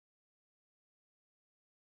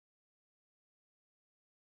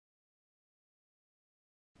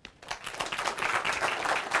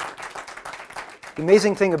The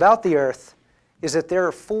amazing thing about the Earth is that there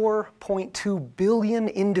are 4.2 billion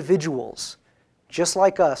individuals just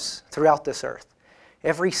like us throughout this Earth.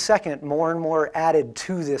 Every second, more and more added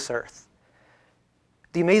to this Earth.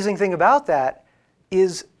 The amazing thing about that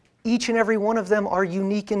is each and every one of them are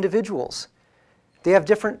unique individuals. They have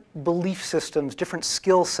different belief systems, different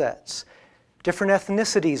skill sets, different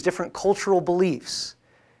ethnicities, different cultural beliefs.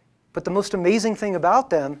 But the most amazing thing about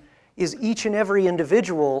them is each and every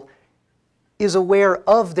individual is aware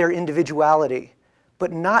of their individuality,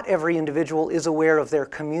 but not every individual is aware of their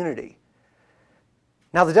community.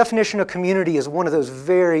 Now, the definition of community is one of those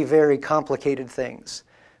very, very complicated things.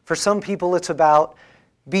 For some people, it's about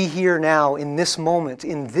be here now, in this moment,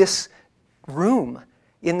 in this room,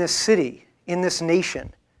 in this city, in this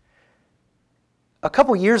nation. A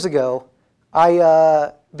couple years ago,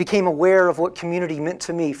 I became aware of what community meant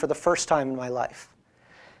to me for the first time in my life.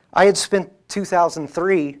 I had spent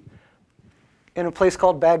 2003 in a place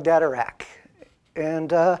called Baghdad, Iraq.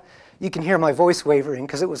 And you can hear my voice wavering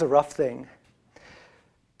because it was a rough thing.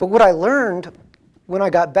 But what I learned when I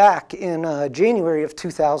got back in January of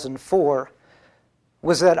 2004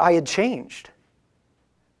 was that I had changed.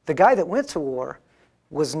 The guy that went to war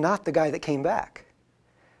was not the guy that came back.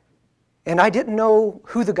 And I didn't know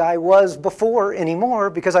who the guy was before anymore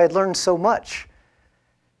because I had learned so much.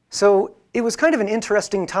 So it was kind of an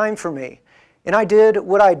interesting time for me. And I did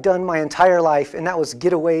what I'd done my entire life, and that was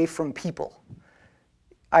get away from people.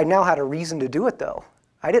 I now had a reason to do it, though.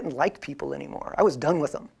 I didn't like people anymore. I was done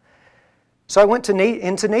with them. So I went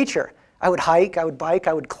into nature. I would hike, I would bike,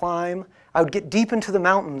 I would climb. I would get deep into the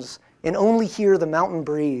mountains and only hear the mountain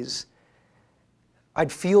breeze.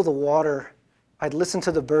 I'd feel the water. I'd listen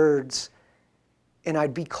to the birds. And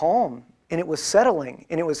I'd be calm. And it was settling.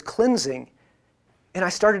 And it was cleansing. And I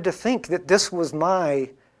started to think that this was my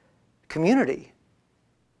community.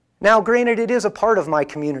 Now, granted, it is a part of my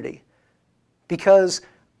community because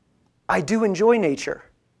I do enjoy nature.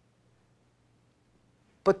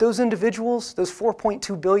 But those individuals, those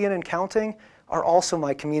 4.2 billion and counting, are also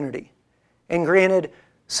my community. And granted,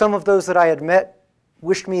 some of those that I had met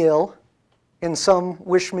wished me ill, and some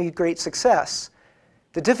wished me great success.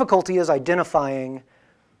 The difficulty is identifying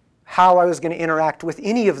how I was going to interact with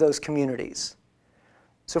any of those communities.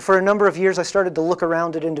 So for a number of years, I started to look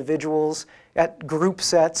around at individuals, at group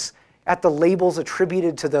sets, at the labels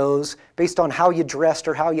attributed to those based on how you dressed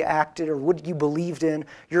or how you acted or what you believed in,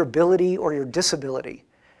 your ability or your disability.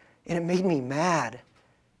 And it made me mad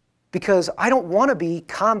because I don't want to be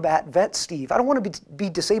combat vet Steve. I don't want to be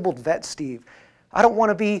disabled vet Steve. I don't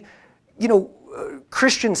want to be,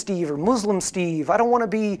 Christian Steve or Muslim Steve. I don't want to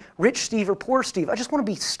be rich Steve or poor Steve. I just want to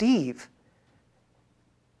be Steve.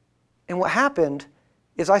 And what happened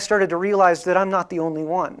is I started to realize that I'm not the only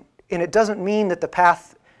one. And it doesn't mean that the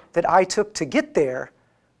path that I took to get there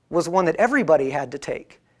was one that everybody had to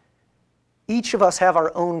take. Each of us have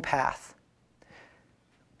our own path.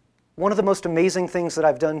 One of the most amazing things that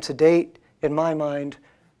I've done to date, in my mind,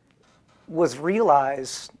 was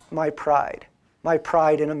realize my pride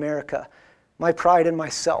in America, my pride in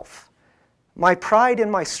myself, my pride in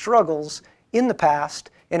my struggles in the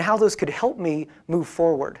past, and how those could help me move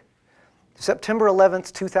forward. September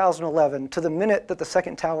 11th, 2011, to the minute that the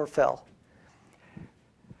second tower fell.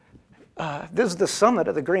 This is the summit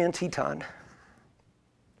of the Grand Teton.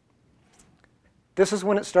 This is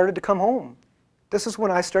when it started to come home. This is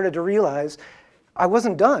when I started to realize I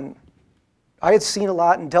wasn't done. I had seen a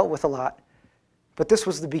lot and dealt with a lot, but this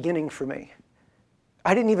was the beginning for me.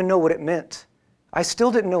 I didn't even know what it meant. I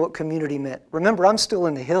still didn't know what community meant. Remember, I'm still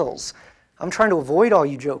in the hills. I'm trying to avoid all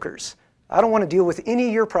you jokers. I don't want to deal with any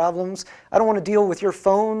of your problems. I don't want to deal with your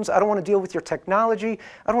phones. I don't want to deal with your technology.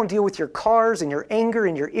 I don't want to deal with your cars and your anger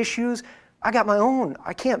and your issues. I got my own.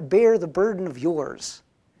 I can't bear the burden of yours.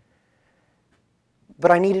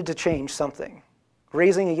 But I needed to change something.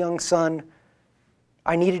 Raising a young son,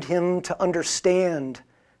 I needed him to understand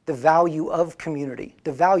the value of community,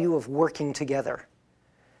 the value of working together.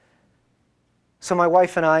 So my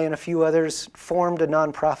wife and I and a few others formed a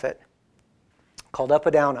nonprofit called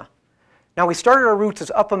UpaDowna. Now, we started our roots as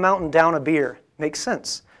up a mountain, down a beer. Makes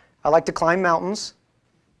sense. I like to climb mountains,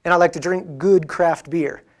 and I like to drink good craft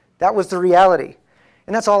beer. That was the reality,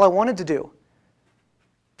 and that's all I wanted to do.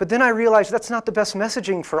 But then I realized that's not the best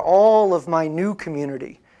messaging for all of my new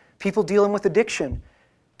community. People dealing with addiction,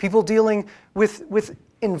 people dealing with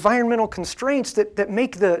environmental constraints that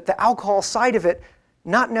make the alcohol side of it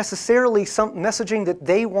not necessarily some messaging that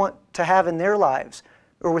they want to have in their lives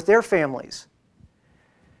or with their families.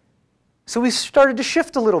 So we started to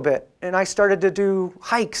shift a little bit, and I started to do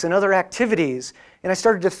hikes and other activities, and I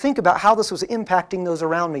started to think about how this was impacting those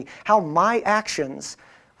around me, how my actions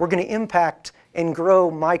were going to impact and grow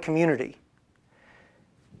my community.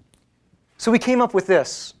 So we came up with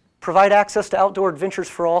this: provide access to outdoor adventures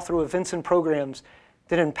for all through events and programs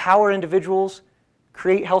that empower individuals,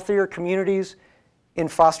 create healthier communities, and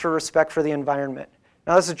foster respect for the environment.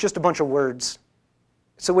 Now, this is just a bunch of words.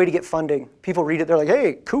 It's a way to get funding. People read it, they're like,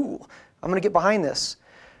 hey, cool, I'm going to get behind this.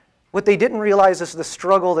 What they didn't realize is the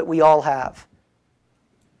struggle that we all have.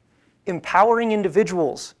 Empowering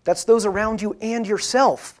individuals, that's those around you and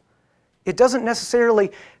yourself. It doesn't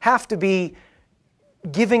necessarily have to be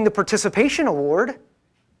giving the participation award.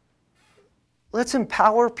 Let's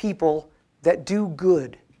empower people that do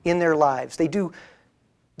good in their lives. They do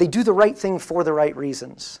the right thing for the right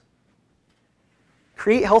reasons.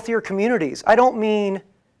 Create healthier communities. I don't mean,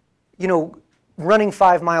 running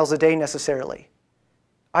 5 miles a day necessarily.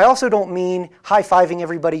 I also don't mean high-fiving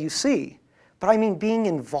everybody you see, but I mean being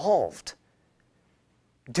involved.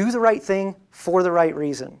 Do the right thing for the right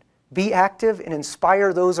reason. Be active and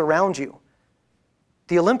inspire those around you.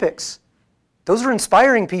 The Olympics, those are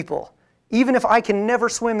inspiring people. Even if I can never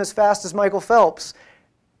swim as fast as Michael Phelps,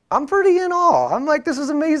 I'm pretty in awe. I'm like, this is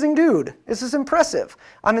amazing, dude. This is impressive.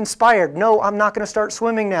 I'm inspired. No, I'm not going to start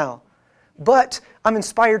swimming now. But I'm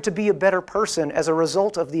inspired to be a better person as a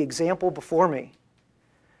result of the example before me.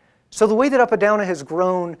 So the way that UpaDowna has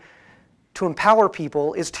grown to empower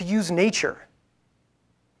people is to use nature.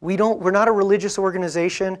 We're not a religious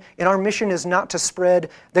organization, and our mission is not to spread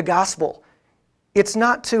the gospel. It's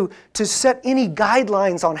not to set any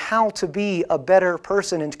guidelines on how to be a better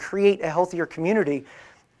person and to create a healthier community.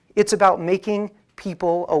 It's about making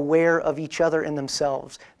people aware of each other and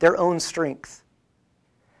themselves, their own strength.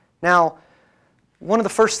 Now, one of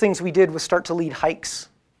the first things we did was start to lead hikes.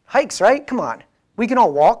 Hikes, right? Come on. We can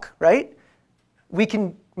all walk, right? We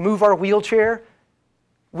can move our wheelchair.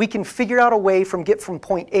 We can figure out a way get from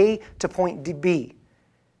point A to point B.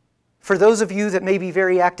 For those of you that may be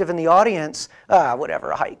very active in the audience,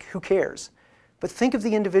 whatever, a hike, who cares? But think of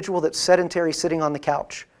the individual that's sedentary sitting on the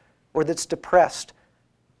couch, or that's depressed,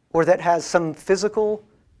 or that has some physical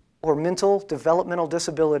or mental developmental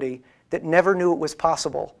disability that never knew it was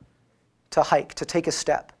possible to hike, to take a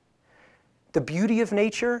step. The beauty of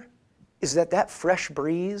nature is that fresh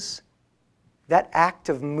breeze, that act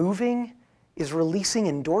of moving, is releasing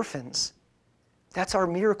endorphins. That's our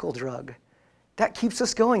miracle drug. That keeps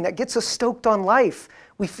us going. That gets us stoked on life.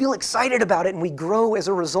 We feel excited about it and we grow as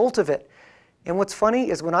a result of it. And what's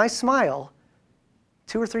funny is when I smile,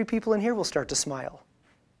 2 or 3 people in here will start to smile.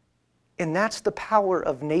 And that's the power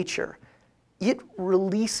of nature. It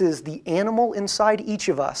releases the animal inside each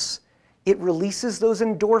of us. It releases those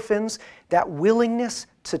endorphins, that willingness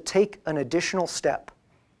to take an additional step.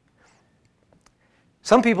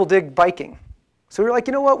 Some people dig biking. So we're like,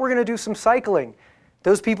 you know what, we're going to do some cycling.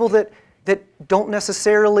 Those people that don't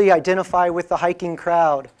necessarily identify with the hiking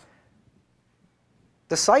crowd.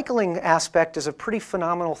 The cycling aspect is a pretty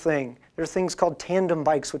phenomenal thing. There are things called tandem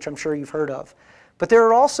bikes, which I'm sure you've heard of. But there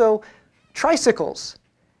are also tricycles.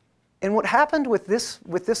 And what happened with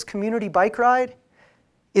this community bike ride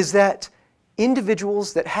is that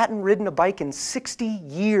individuals that hadn't ridden a bike in 60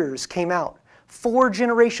 years came out. 4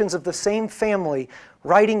 generations of the same family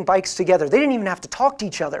riding bikes together. They didn't even have to talk to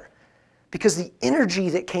each other because the energy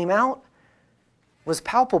that came out was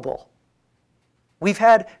palpable. We've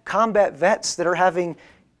had combat vets that are having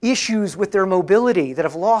issues with their mobility, that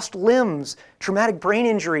have lost limbs, traumatic brain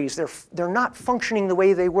injuries. They're not functioning the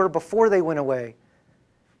way they were before they went away.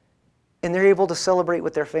 And they're able to celebrate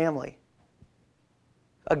with their family.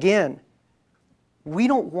 Again, we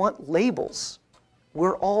don't want labels.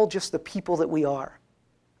 We're all just the people that we are.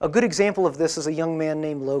 A good example of this is a young man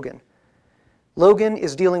named Logan. Logan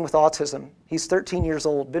is dealing with autism. He's 13 years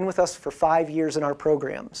old, been with us for 5 years in our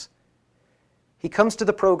programs. He comes to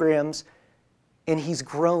the programs and he's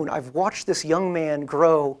grown. I've watched this young man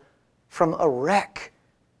grow from a wreck,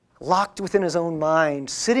 locked within his own mind,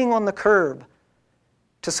 sitting on the curb,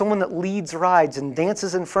 to someone that leads rides and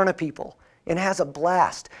dances in front of people and has a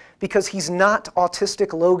blast, because he's not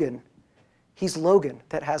autistic Logan. He's Logan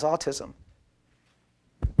that has autism.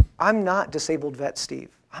 I'm not disabled vet Steve.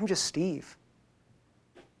 I'm just Steve.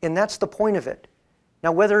 And that's the point of it.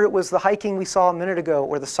 Now, whether it was the hiking we saw a minute ago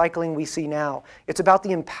or the cycling we see now, it's about the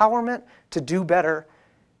empowerment to do better,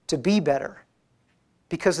 to be better.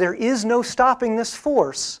 Because there is no stopping this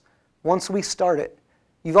force once we start it.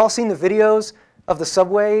 You've all seen the videos of the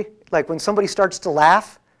subway, like when somebody starts to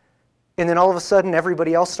laugh, and then all of a sudden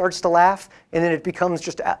everybody else starts to laugh, and then it becomes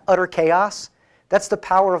just utter chaos. That's the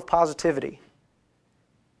power of positivity.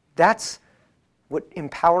 That's what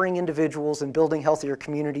empowering individuals and building healthier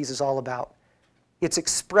communities is all about. It's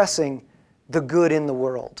expressing the good in the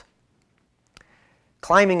world.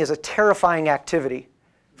 Climbing is a terrifying activity.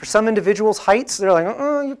 For some individuals, heights, they're like,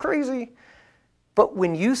 you're crazy. But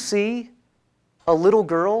when you see a little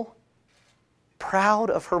girl proud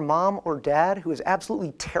of her mom or dad who is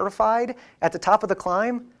absolutely terrified at the top of the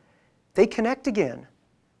climb, they connect again.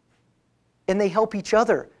 And they help each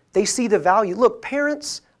other. They see the value. Look,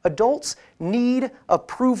 parents, adults need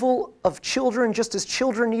approval of children just as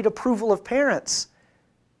children need approval of parents.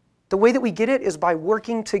 The way that we get it is by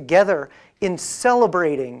working together in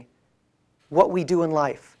celebrating what we do in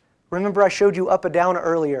life. Remember I showed you UpaDowna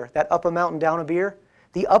earlier, that up a mountain, down a beer?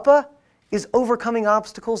 The Upa is overcoming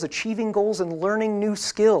obstacles, achieving goals, and learning new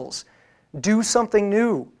skills. Do something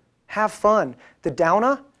new. Have fun. The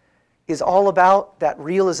Downa is all about that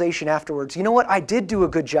realization afterwards. You know what? I did do a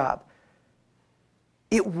good job.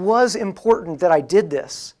 It was important that I did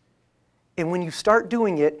this. And when you start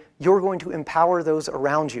doing it, you're going to empower those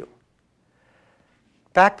around you.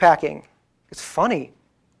 Backpacking. It's funny.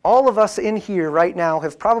 All of us in here right now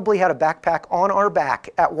have probably had a backpack on our back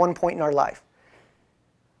at one point in our life.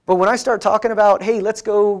 But when I start talking about, hey, let's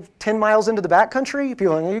go 10 miles into the backcountry,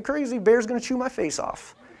 people are like, are you crazy? Bear's going to chew my face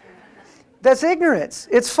off. That's ignorance.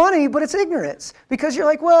 It's funny, but it's ignorance. Because you're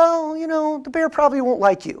like, well, you know, the bear probably won't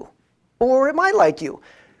like you. Or it might like you.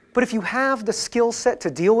 But if you have the skill set to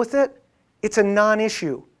deal with it, it's a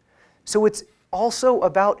non-issue. So it's also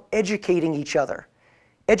about educating each other.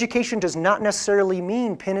 Education does not necessarily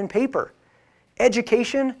mean pen and paper.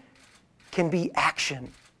 Education can be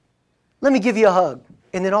action. Let me give you a hug.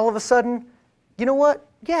 And then all of a sudden, you know what?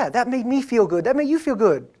 Yeah, that made me feel good. That made you feel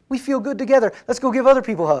good. We feel good together. Let's go give other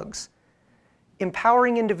people hugs.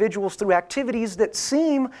 Empowering individuals through activities that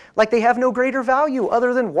seem like they have no greater value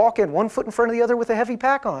other than walking one foot in front of the other with a heavy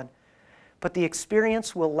pack on. But the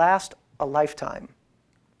experience will last a lifetime.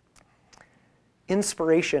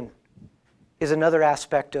 Inspiration is another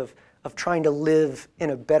aspect of trying to live in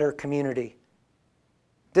a better community.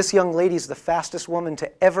 This young lady is the fastest woman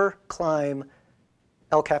to ever climb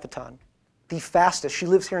El Capitan. The fastest. She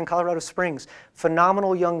lives here in Colorado Springs.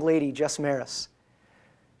 Phenomenal young lady, Jess Maris.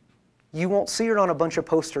 You won't see her on a bunch of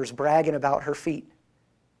posters bragging about her feat,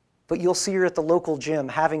 but you'll see her at the local gym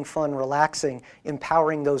having fun, relaxing,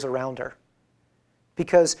 empowering those around her.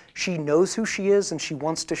 Because she knows who she is and she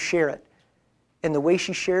wants to share it. And the way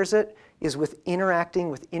she shares it is with interacting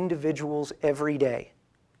with individuals every day.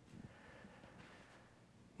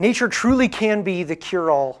 Nature truly can be the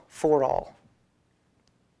cure-all for all.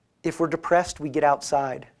 If we're depressed, we get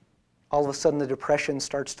outside. All of a sudden, the depression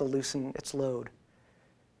starts to loosen its load.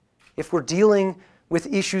 If we're dealing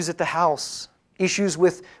with issues at the house, issues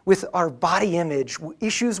with our body image,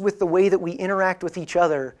 issues with the way that we interact with each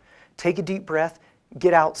other, take a deep breath,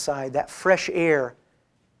 get outside. That fresh air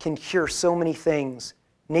can cure so many things.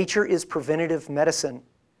 Nature is preventative medicine.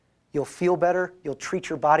 You'll feel better, you'll treat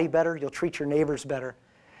your body better, you'll treat your neighbors better.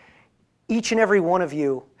 Each and every one of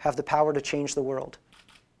you have the power to change the world.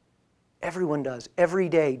 Everyone does, every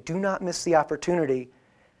day. Do not miss the opportunity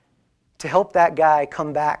to help that guy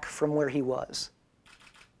come back from where he was.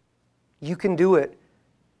 You can do it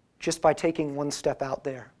just by taking one step out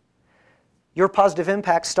there. Your positive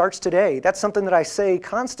impact starts today. That's something that I say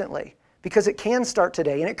constantly because it can start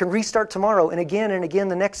today and it can restart tomorrow and again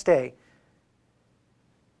the next day.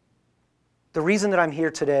 The reason that I'm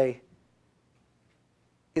here today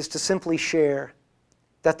is to simply share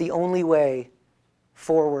that the only way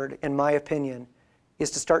forward, in my opinion,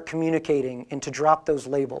 is to start communicating and to drop those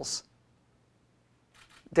labels.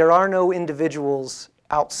 There are no individuals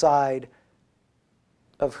outside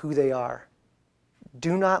of who they are.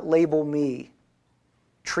 Do not label me.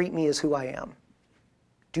 Treat me as who I am.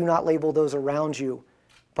 Do not label those around you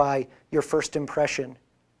by your first impression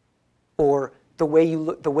or the way you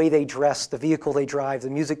look, the way they dress, the vehicle they drive, the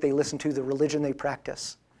music they listen to, the religion they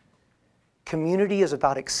practice. Community is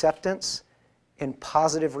about acceptance and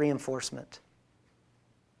positive reinforcement.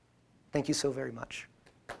 Thank you so very much.